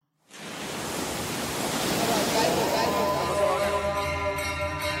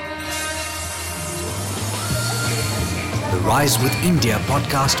Rise with India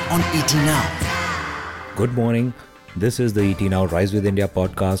podcast on ET Now. Good morning. This is the ET Now Rise with India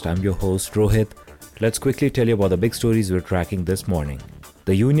podcast. I'm your host Rohit. Let's quickly tell you about the big stories we're tracking this morning.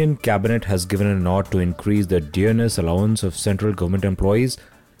 The Union Cabinet has given a nod to increase the dearness allowance of central government employees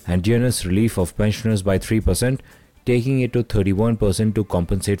and dearness relief of pensioners by 3%, taking it to 31% to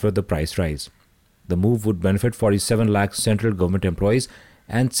compensate for the price rise. The move would benefit 47 lakh central government employees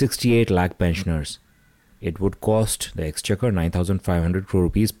and 68 lakh pensioners. It would cost the exchequer 9,500 crore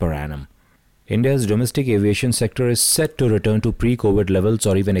rupees per annum. India's domestic aviation sector is set to return to pre-COVID levels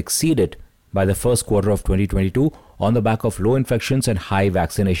or even exceed it by the first quarter of 2022 on the back of low infections and high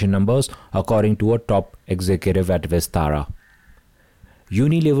vaccination numbers, according to a top executive at Vistara.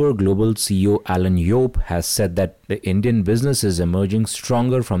 Unilever Global CEO Alan Yope has said that the Indian business is emerging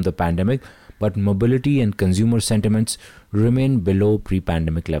stronger from the pandemic, but mobility and consumer sentiments remain below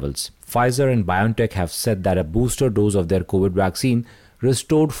pre-pandemic levels. Pfizer and BioNTech have said that a booster dose of their COVID vaccine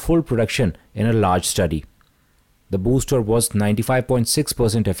restored full production in a large study. The booster was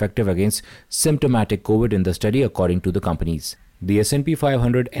 95.6% effective against symptomatic COVID in the study, according to the companies. The S&P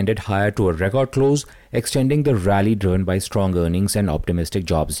 500 ended higher to a record close, extending the rally driven by strong earnings and optimistic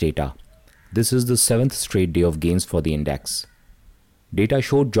jobs data. This is the 7th straight day of gains for the index. Data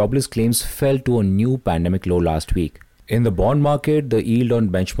showed jobless claims fell to a new pandemic low last week. In the bond market, the yield on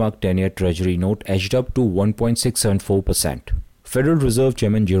benchmark 10-year Treasury note edged up to 1.674%. Federal Reserve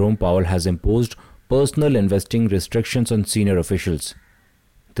Chairman Jerome Powell has imposed personal investing restrictions on senior officials.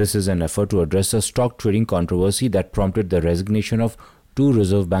 This is an effort to address a stock trading controversy that prompted the resignation of two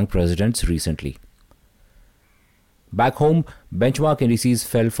Reserve Bank presidents recently. Back home, benchmark indices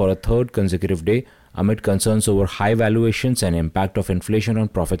fell for a third consecutive day amid concerns over high valuations and impact of inflation on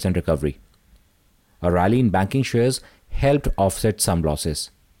profits and recovery. A rally in banking shares helped offset some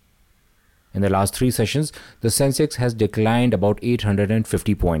losses. In the last three sessions, the Sensex has declined about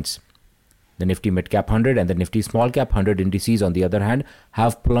 850 points. The Nifty Midcap 100 and the Nifty Small Cap 100 indices, on the other hand,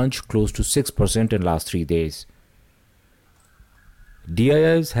 have plunged close to 6% in last 3 days.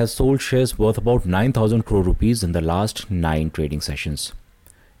 DIIs has sold shares worth about 9,000 crore rupees in the last 9 trading sessions.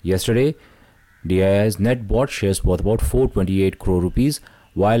 Yesterday, DIIs net bought shares worth about 428 crore rupees,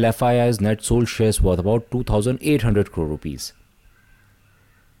 while FIIs net sold shares worth about 2,800 crore rupees.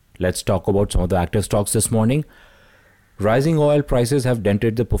 Let's talk about some of the active stocks this morning. Rising oil prices have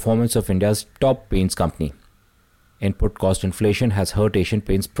dented the performance of India's top paints company. Input cost inflation has hurt Asian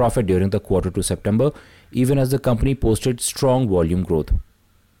Paints' profit during the quarter to September, even as the company posted strong volume growth.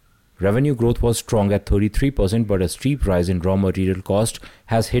 Revenue growth was strong at 33%, but a steep rise in raw material cost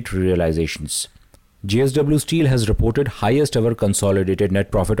has hit realizations. JSW Steel has reported highest ever consolidated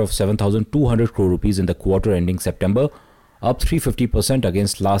net profit of 7,200 crore rupees in the quarter ending September, up 350%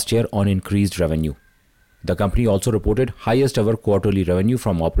 against last year on increased revenue. The company also reported highest ever quarterly revenue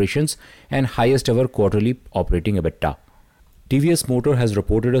from operations and highest ever quarterly operating EBITDA. TVS Motor has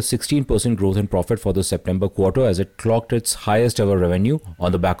reported a 16% growth in profit for the September quarter as it clocked its highest ever revenue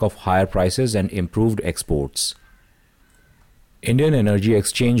on the back of higher prices and improved exports. Indian Energy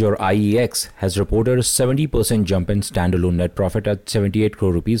Exchange, or IEX, has reported a 70% jump in standalone net profit at 78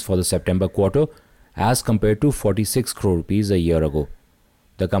 crore rupees for the September quarter as compared to 46 crore rupees a year ago.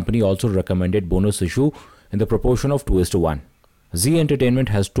 The company also recommended bonus issue in the proportion of 2:1. Zee Entertainment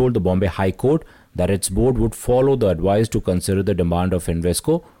has told the Bombay High Court that its board would follow the advice to consider the demand of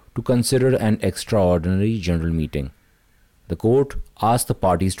Invesco to consider an extraordinary general meeting. The court asked the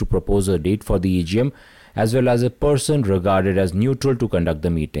parties to propose a date for the EGM as well as a person regarded as neutral to conduct the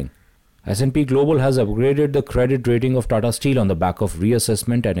meeting. S&P Global has upgraded the credit rating of Tata Steel on the back of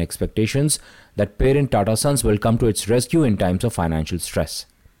reassessment and expectations that parent Tata Sons will come to its rescue in times of financial stress.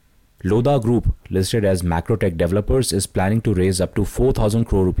 Lodha Group, listed as Macrotech Developers, is planning to raise up to 4,000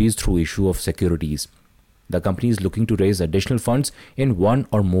 crore rupees through issue of securities. The company is looking to raise additional funds in one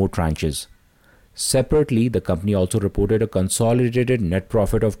or more tranches. Separately, the company also reported a consolidated net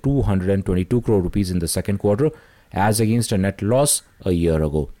profit of 222 crore rupees in the second quarter as against a net loss a year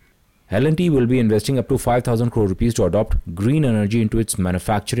ago. L&T will be investing up to 5,000 crore rupees to adopt green energy into its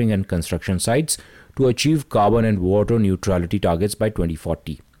manufacturing and construction sites to achieve carbon and water neutrality targets by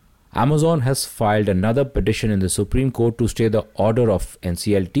 2040. Amazon has filed another petition in the Supreme Court to stay the order of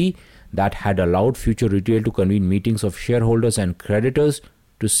NCLT that had allowed Future Retail to convene meetings of shareholders and creditors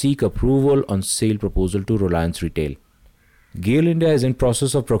to seek approval on sale proposal to Reliance Retail. GAIL India is in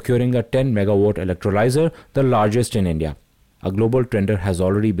process of procuring a 10 megawatt electrolyzer, the largest in India. A global tender has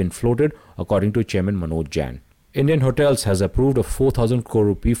already been floated, according to Chairman Manoj Jain. Indian Hotels has approved a 4,000 crore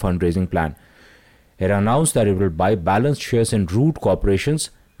rupee fundraising plan. It announced that it will buy balanced shares in Root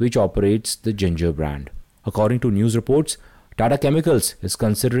Corporations, which operates the Ginger brand. According to news reports, Tata Chemicals is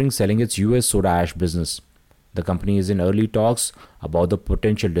considering selling its US soda ash business. The company is in early talks about the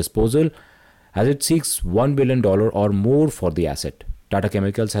potential disposal as it seeks $1 billion or more for the asset. Tata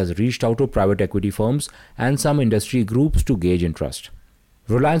Chemicals has reached out to private equity firms and some industry groups to gauge interest.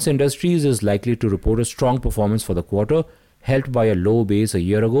 Reliance Industries is likely to report a strong performance for the quarter, helped by a low base a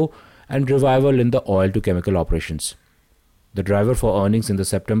year ago and revival in the oil to chemical operations. The driver for earnings in the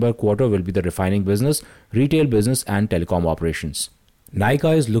September quarter will be the refining business, retail business and telecom operations.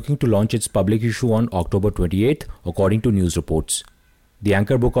 Nykaa is looking to launch its public issue on October 28th, according to news reports. The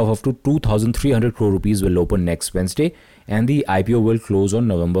anchor book of up to 2,300 crore rupees will open next Wednesday and the IPO will close on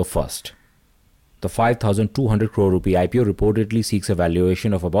November 1st. The 5,200 crore rupee IPO reportedly seeks a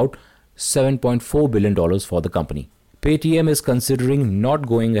valuation of about $7.4 billion for the company. Paytm is considering not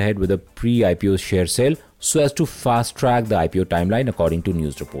going ahead with a pre-IPO share sale so as to fast-track the IPO timeline according to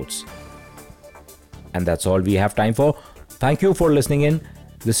news reports. And that's all we have time for. Thank you for listening in.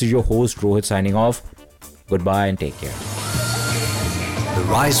 This is your host Rohit signing off. Goodbye and take care. The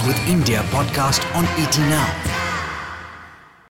Rise with India podcast on ET Now.